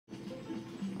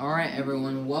Alright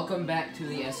everyone, welcome back to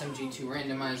the SMG2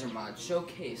 Randomizer Mod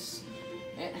Showcase.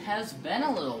 It has been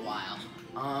a little while.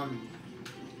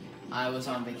 I was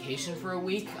on vacation for a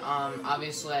week.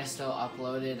 Obviously I still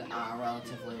uploaded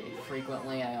relatively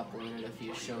frequently. I uploaded a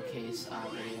few showcase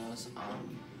videos.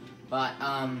 But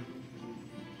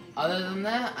other than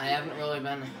that, I haven't really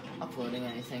been uploading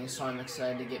anything, so I'm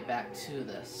excited to get back to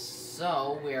this.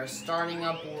 So, we are starting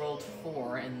up World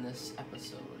 4 in this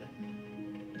episode.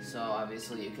 So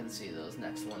obviously you can see those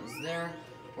next ones there.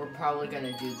 We're probably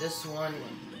gonna do this one,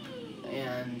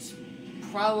 and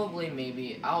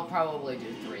probably I'll probably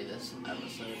do 3 this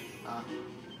episode.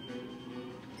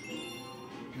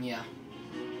 Yeah.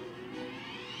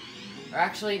 Or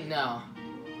actually, no.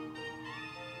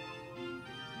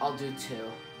 I'll do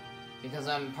 2. Because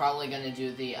I'm probably gonna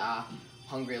do the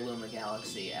Hungry Luma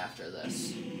Galaxy after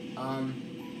this.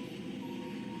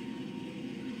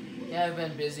 Yeah, I've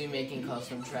been busy making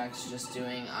custom tracks, just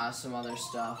doing some other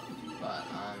stuff, but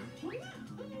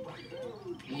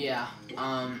yeah,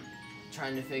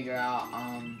 trying to figure out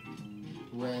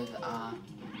with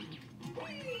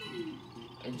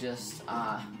just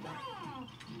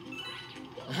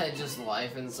just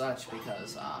life and such,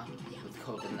 because with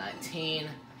COVID-19,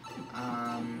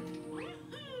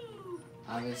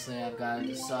 obviously I've got to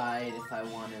decide if I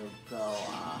want to go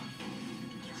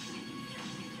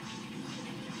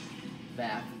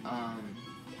back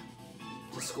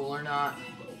to school or not,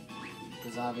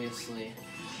 because obviously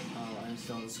I'm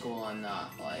still in school. I'm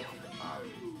not like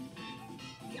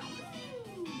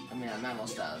I mean, I'm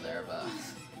almost out of there, but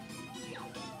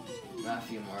got a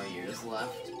few more years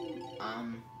left.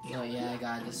 But yeah, I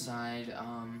gotta decide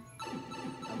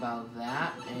about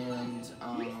that, and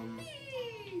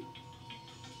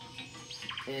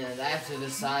I have to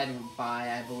decide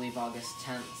by, I believe, August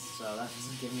 10th, so that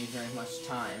doesn't give me very much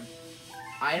time.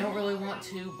 I don't really want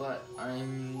to, but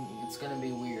it's gonna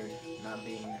be weird not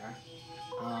being there.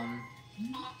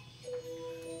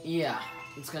 Yeah,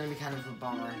 it's gonna be kind of a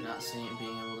bummer not being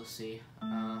able to see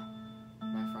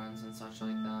my friends and such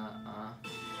like that.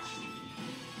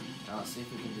 Let's see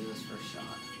if we can do this first shot.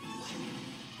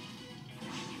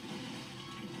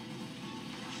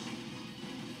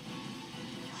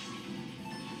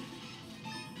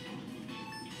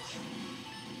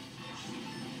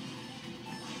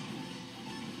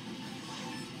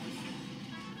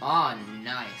 Oh,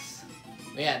 nice.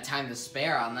 We had time to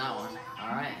spare on that one.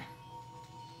 Alright.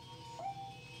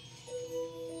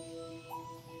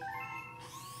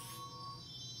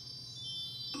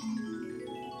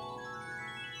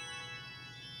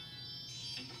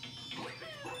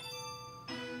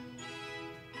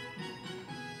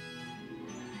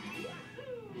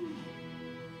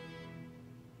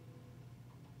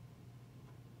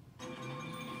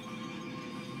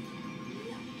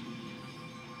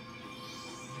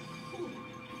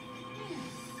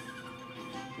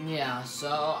 Yeah,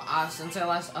 so since I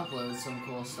last uploaded, some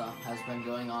cool stuff has been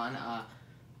going on.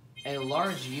 A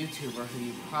large YouTuber who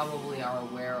you probably are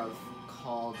aware of,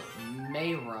 called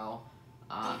Mayro.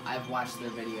 I've watched their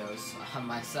videos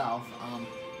myself.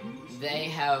 They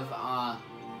have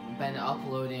been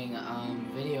uploading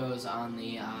videos on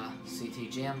the CT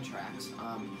Jam tracks,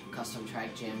 custom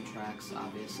track jam tracks,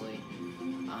 obviously.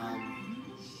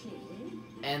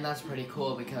 And that's pretty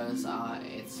cool because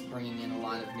it's bringing in a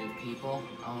lot of new people.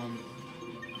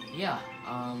 Yeah,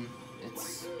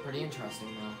 it's pretty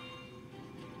interesting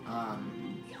though.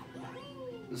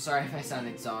 Sorry if I sound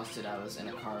exhausted. I was in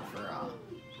a car for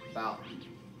about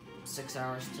 6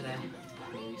 hours today,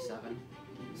 maybe 7.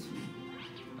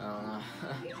 I don't know,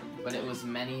 but it was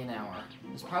many an hour.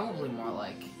 It was probably more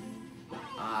like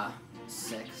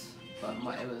 6, but it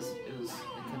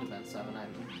could have been 7.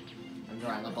 I'm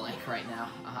drawing a blank right now.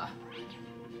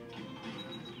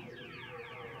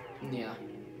 Yeah.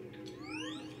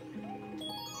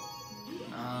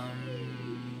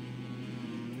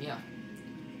 Yeah.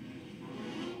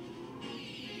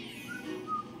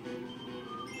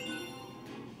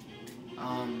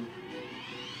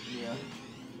 Yeah.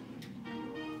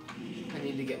 I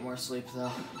need to get more sleep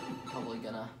though. Probably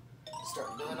gonna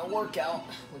start doing a workout,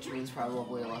 which means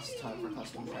probably less time for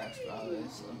custom tracks,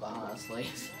 but honestly,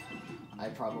 I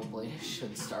probably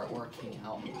should start working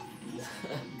out. I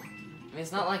mean,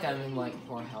 it's not like I'm in like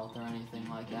poor health or anything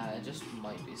like that. It just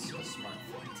might be a smart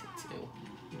thing to do,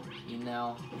 you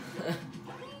know.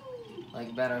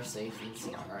 Like, better safe than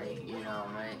sorry, you know,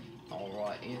 right?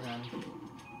 Alright, then.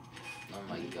 Oh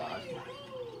my god,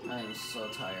 I am so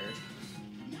tired.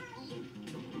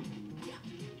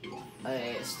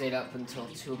 I stayed up until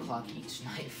 2 o'clock each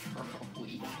night for a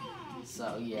week,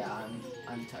 so yeah,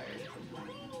 I'm tired.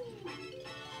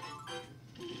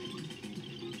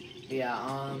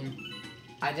 Yeah,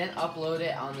 I didn't upload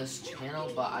it on this channel,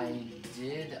 but I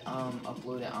did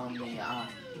upload it on the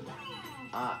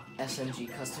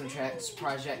SMG Custom Tracks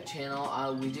Project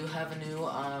channel. We do have a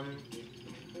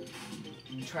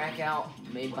new track out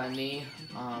made by me.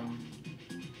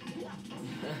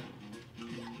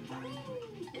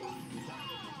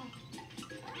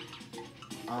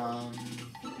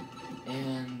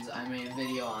 And I made a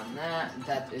video on that.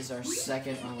 That is our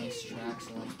second release track,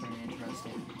 so that's pretty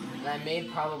interesting. And I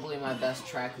made probably my best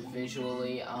track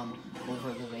visually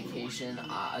over the vacation.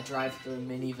 A drive through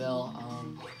Miniville.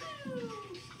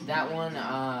 That one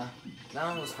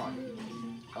was fun.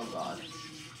 Oh god.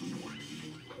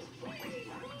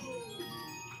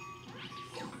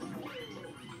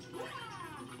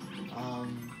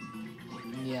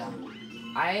 Yeah.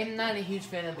 I'm not a huge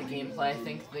fan of the gameplay. I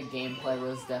think the gameplay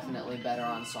was definitely better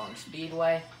on Song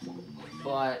Speedway,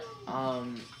 but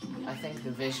I think the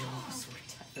visuals were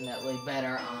definitely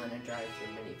better on a Drive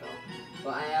Through Miniville.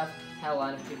 But I have had a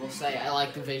lot of people say I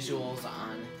like the visuals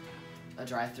on a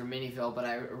Drive Through Miniville, but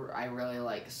I really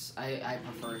I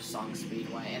prefer Song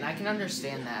Speedway, and I can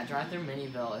understand that. Drive Through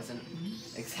Miniville isn't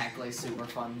exactly super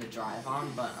fun to drive on,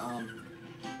 but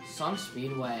Song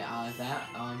Speedway, that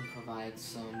provides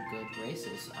some good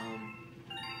races.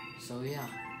 So yeah.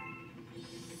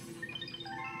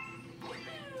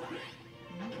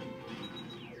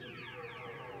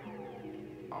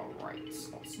 Alright,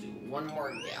 so let's do one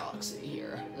more galaxy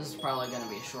here. This is probably gonna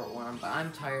be a short one, but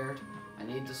I'm tired. I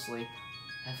need to sleep.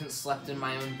 I haven't slept in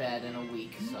my own bed in a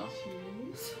week, so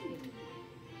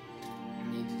I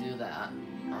need to do that.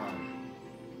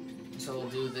 So we'll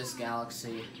do this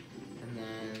galaxy, and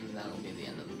then that'll be the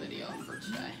end of the video for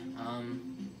today.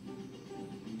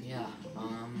 Yeah,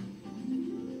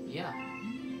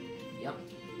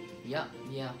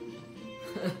 yeah.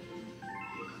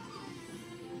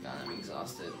 God, I'm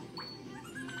exhausted.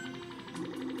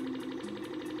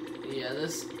 Yeah,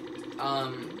 this,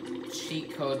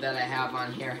 cheat code that I have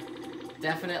on here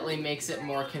definitely makes it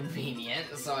more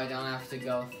convenient, so I don't have to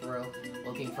go through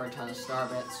looking for a ton of star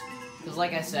bits. Because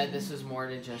like I said, this was more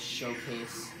to just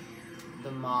showcase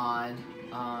the mod,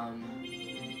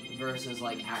 versus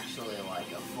like actually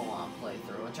like a full-on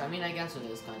playthrough, which I mean, I guess it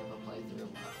is kind of a playthrough,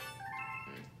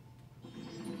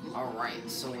 but... Alright,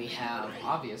 so we have,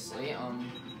 obviously,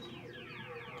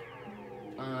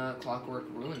 Clockwork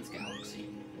Ruins Galaxy.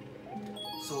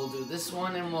 So we'll do this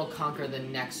one, and we'll conquer the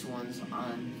next ones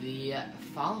on the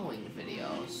following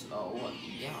video. So,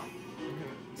 yeah.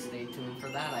 Stay tuned for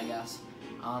that, I guess.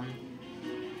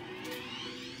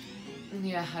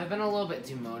 Yeah, I've been a little bit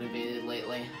demotivated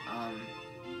lately. I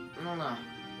don't know.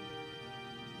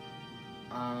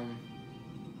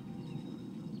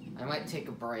 I might take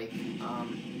a break,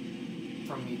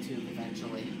 from YouTube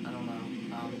eventually. I don't know.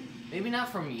 Maybe not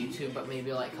from YouTube, but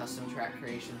maybe like custom track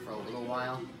creation for a little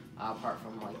while. Apart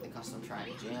from like the custom track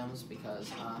jams, because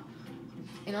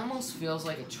it almost feels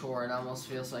like a chore. It almost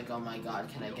feels like, oh my god,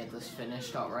 can I get this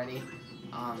finished already?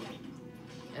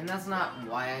 And that's not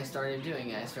why I started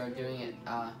doing it. I started doing it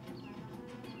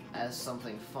as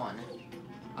something fun.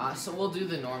 So we'll do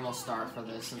the normal star for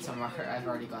this, since I've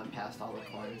already gone past all the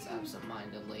coins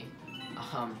absent-mindedly.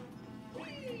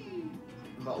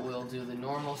 But we'll do the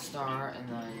normal star, and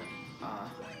then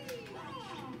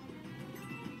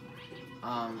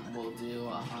we'll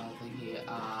do the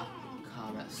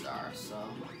comet star. So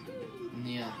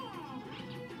yeah.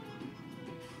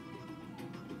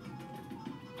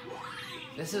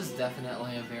 This is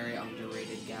definitely a very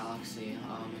underrated galaxy, in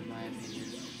my opinion.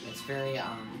 It's very,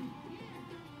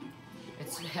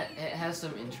 it has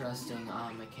some interesting,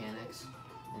 mechanics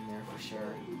in there for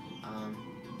sure.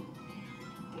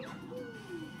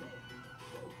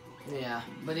 Yeah,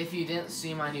 but if you didn't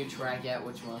see my new track yet,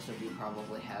 which most of you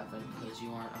probably haven't because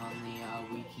you aren't on the,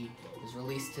 wiki, is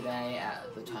released today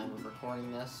at the time of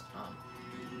recording this,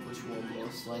 which will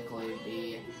most likely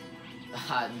be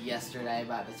yesterday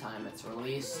by the time it's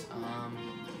released,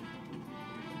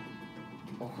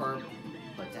 or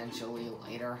potentially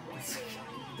later.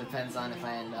 Depends on if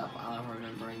I end up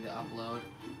remembering to upload.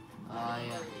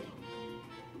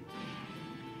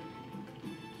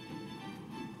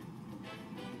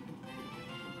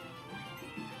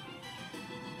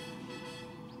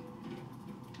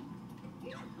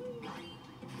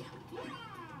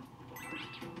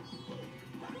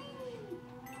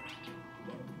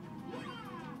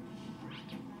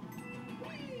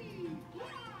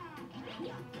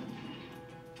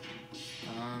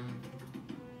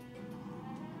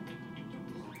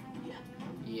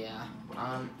 Yeah.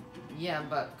 Yeah,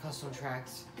 but custom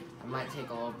tracks, I might take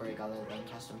a little break other than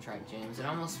custom track jams. It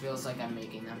almost feels like I'm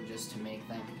making them just to make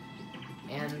them.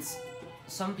 And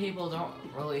some people don't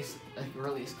release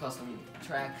custom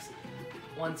tracks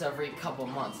once every couple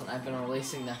months, and I've been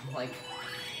releasing them like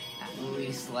at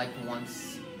least like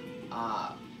once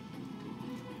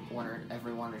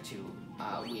every 1 or 2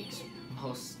 weeks,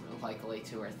 most likely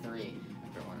 2 or 3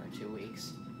 every 1 or 2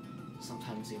 weeks,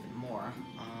 sometimes even more.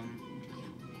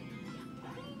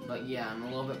 But yeah, I'm a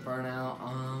little bit burnt out.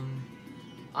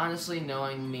 Honestly,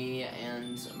 knowing me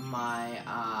and my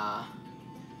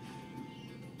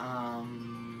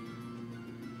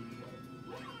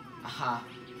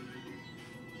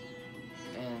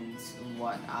and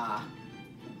what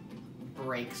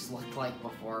breaks looked like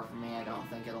before for me, I don't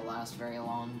think it'll last very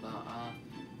long, but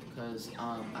because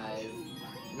I've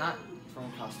not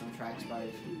from custom tracks, but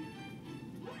I've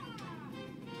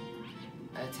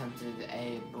attempted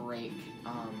a break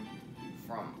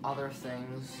from other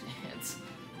things.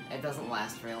 It doesn't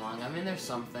last very long. I mean, there's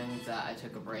some things that I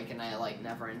took a break and I like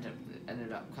never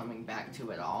ended up coming back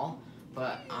to at all,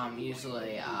 but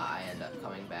usually I end up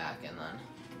coming back. And then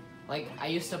like I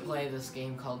used to play this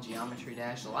game called Geometry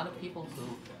Dash. A lot of people who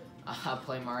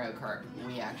play Mario Kart,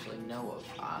 we actually know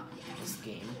of this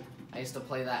game. I used to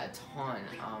play that a ton,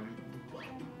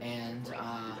 and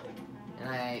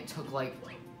I took like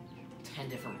 10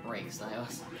 different breaks, and I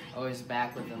was always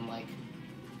back within like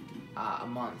a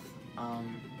month.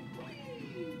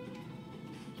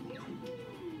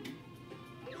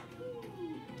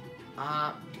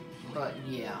 But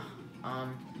yeah,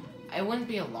 it wouldn't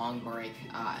be a long break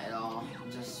at all,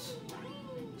 just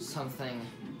something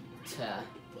to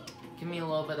give me a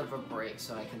little bit of a break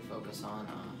so I can focus on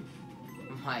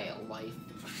my life.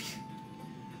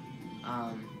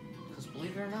 Because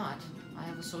believe it or not, I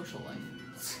have a social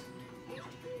life.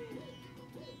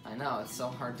 I know, it's so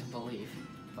hard to believe,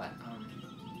 but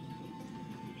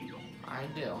I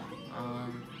do.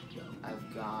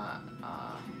 I've got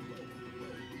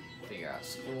figure out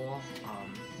school.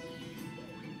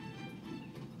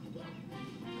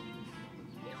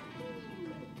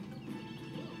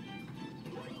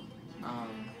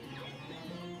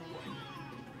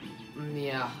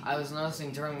 Yeah, I was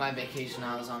noticing during my vacation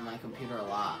I was on my computer a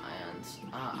lot, and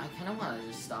I kind of want to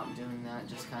just stop doing that,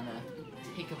 just kind of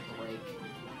take a break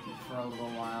for a little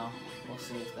while. We'll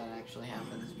see if that actually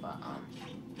happens, but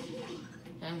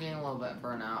I'm getting a little bit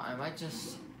burnt out. I might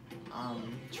just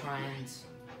try and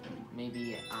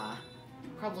maybe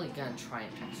probably gonna try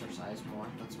and exercise more.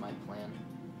 That's my plan.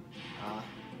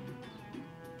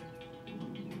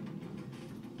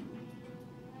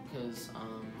 Because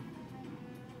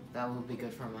that would be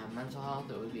good for my mental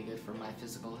health, it would be good for my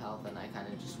physical health, and I kind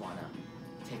of just want to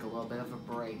take a little bit of a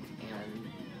break and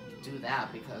do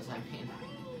that, because I mean,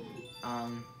 I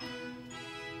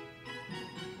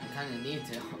kind of need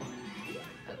to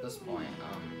at this point.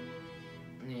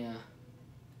 Yeah.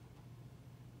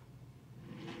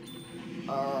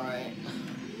 Alright.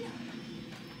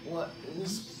 What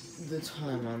is the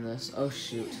time on this? Oh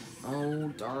shoot. Oh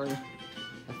darn.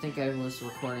 I think I was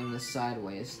recording this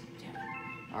sideways. Damn it.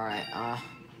 Alright,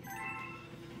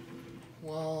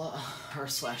 well, or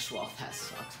slash, well, that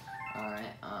sucks.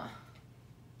 Alright,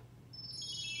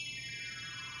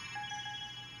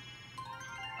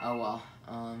 oh well,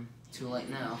 too late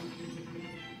now.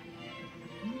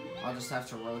 I'll just have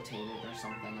to rotate it or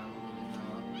something. I don't even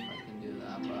know if I can do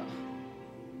that,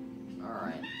 but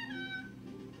alright.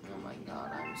 Oh my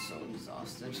god, I'm so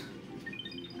exhausted.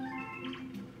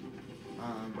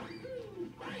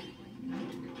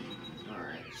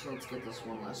 Alright, so let's get this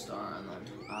one last star, and then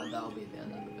that'll be the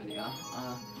end of the video.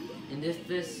 And if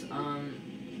this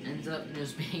ends up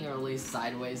just being released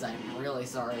sideways, I'm really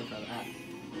sorry for that.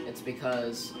 It's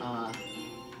because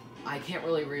I can't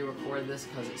really re-record this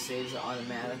because it saves it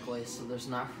automatically, so there's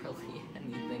not really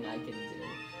anything I can do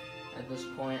at this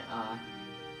point,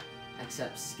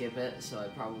 except skip it, so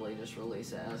I'd probably just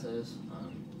release it as is.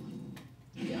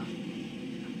 Yeah.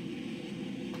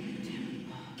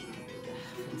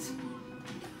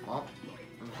 Well,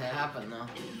 that happened though.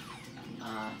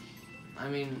 I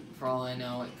mean, for all I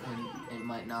know, it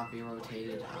might not be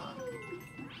rotated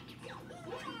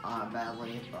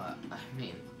badly, but I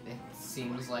mean, it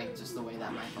seems like just the way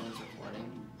that my phone's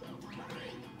recording,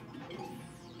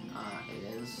 it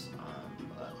is,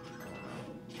 but I don't know.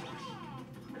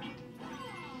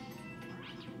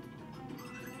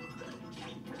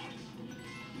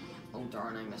 Oh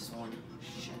darn, I missed one.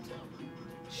 Shit.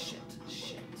 Shit.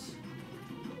 Shit.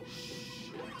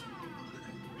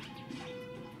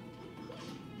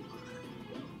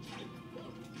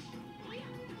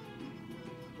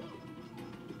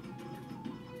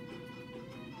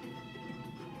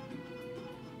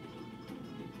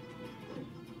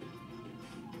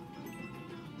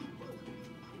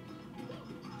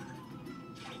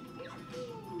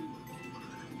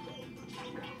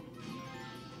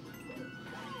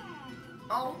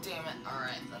 Oh, damn it.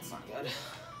 Alright, that's not good.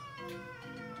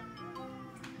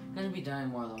 Gonna be dying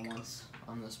more than once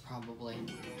on this, probably.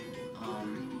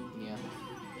 Yeah.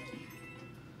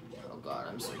 Oh god,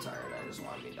 I'm so tired. I just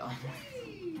want to be done.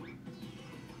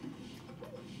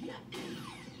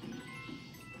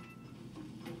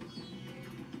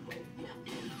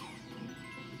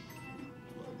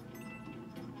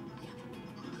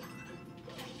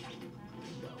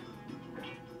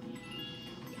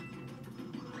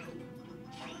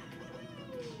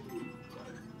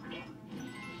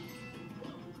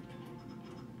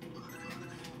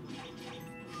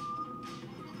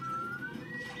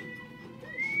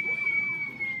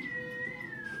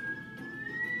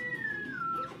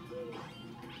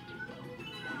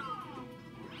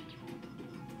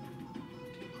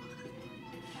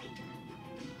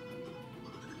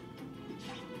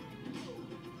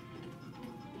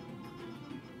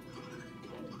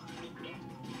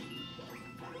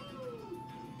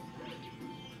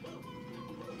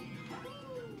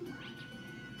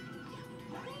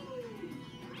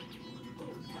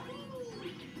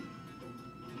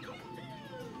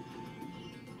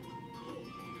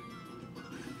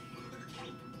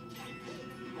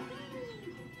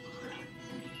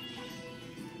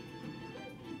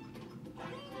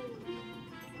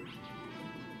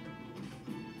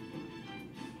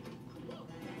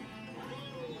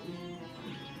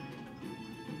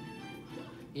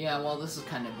 Yeah, well, this is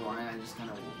kind of boring. I just kind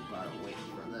of gotta wait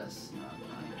for this.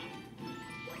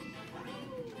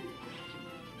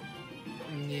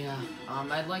 Yeah,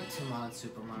 I'd like to mod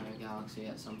Super Mario Galaxy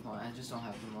at some point. I just don't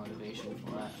have the motivation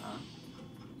for it.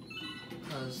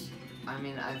 Because, I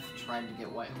mean, I've tried to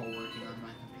get Whitehole working on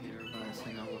my computer, but it's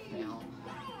gonna fail.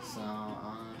 So,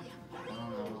 I don't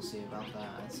know. We'll see about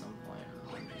that at some point.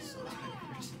 I'm just so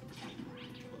tired.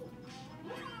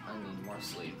 I need more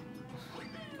sleep.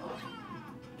 God.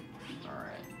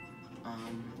 Alright.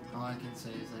 All I can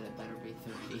say is that it better be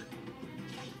 30.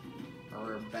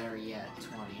 Or better yet,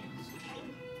 20.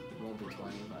 It won't be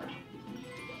 20, but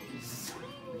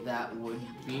that would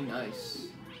be nice.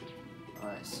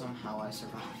 Alright, somehow I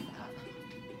survived that.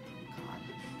 God.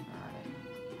 Alright.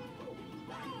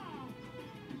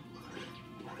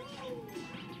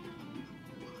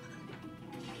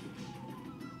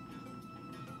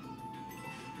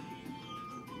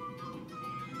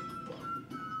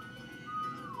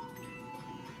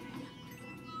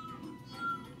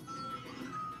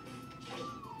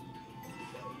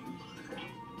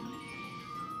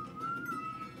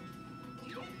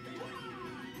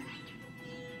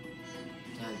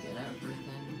 Did I get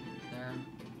everything there? I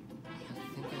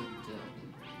think I did.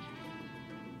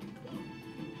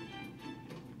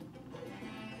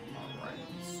 Alright.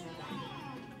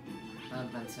 That would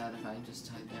have been sad if I just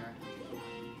tied there.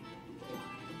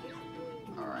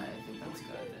 Alright, I think that's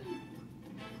good.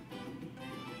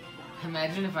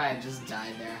 Imagine if I had just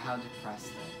died there, how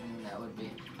depressed that would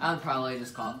be. I would probably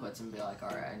just call it quits and be like,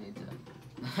 alright,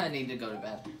 I need to go to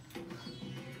bed.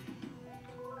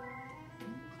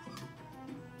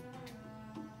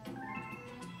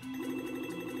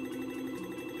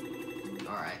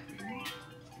 Alright.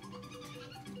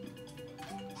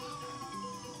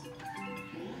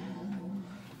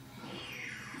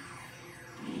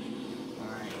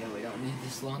 Alright, yeah, we don't need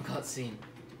this long cutscene.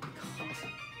 God.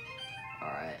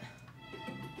 Alright.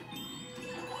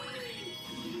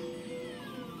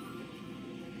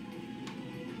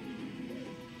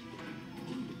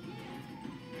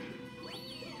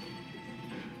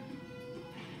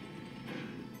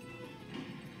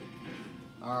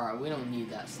 Alright, we don't need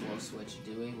that slow switch,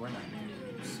 do we? We're not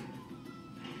noobs.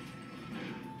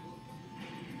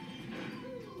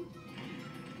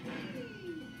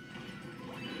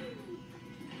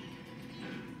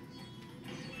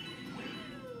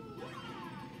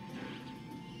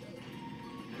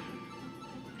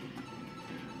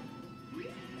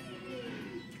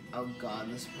 Oh god,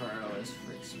 this part always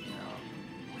freaks me out.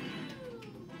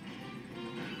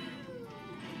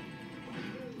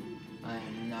 I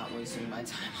am not wasting my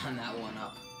time on that one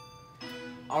up.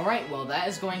 Alright, well that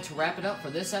is going to wrap it up for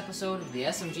this episode of the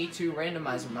SMG2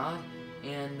 Randomizer Mod.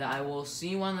 And I will see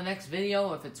you on the next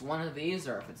video. If it's one of these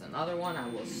or if it's another one, I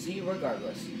will see you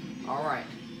regardless. Alright.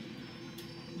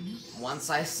 Once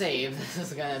I save, this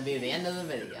is going to be the end of the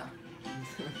video.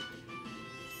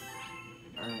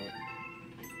 Alright.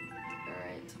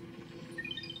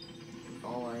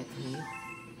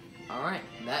 Alright,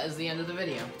 that is the end of the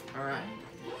video. Alright.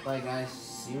 Bye guys,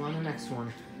 see you on the next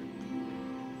one.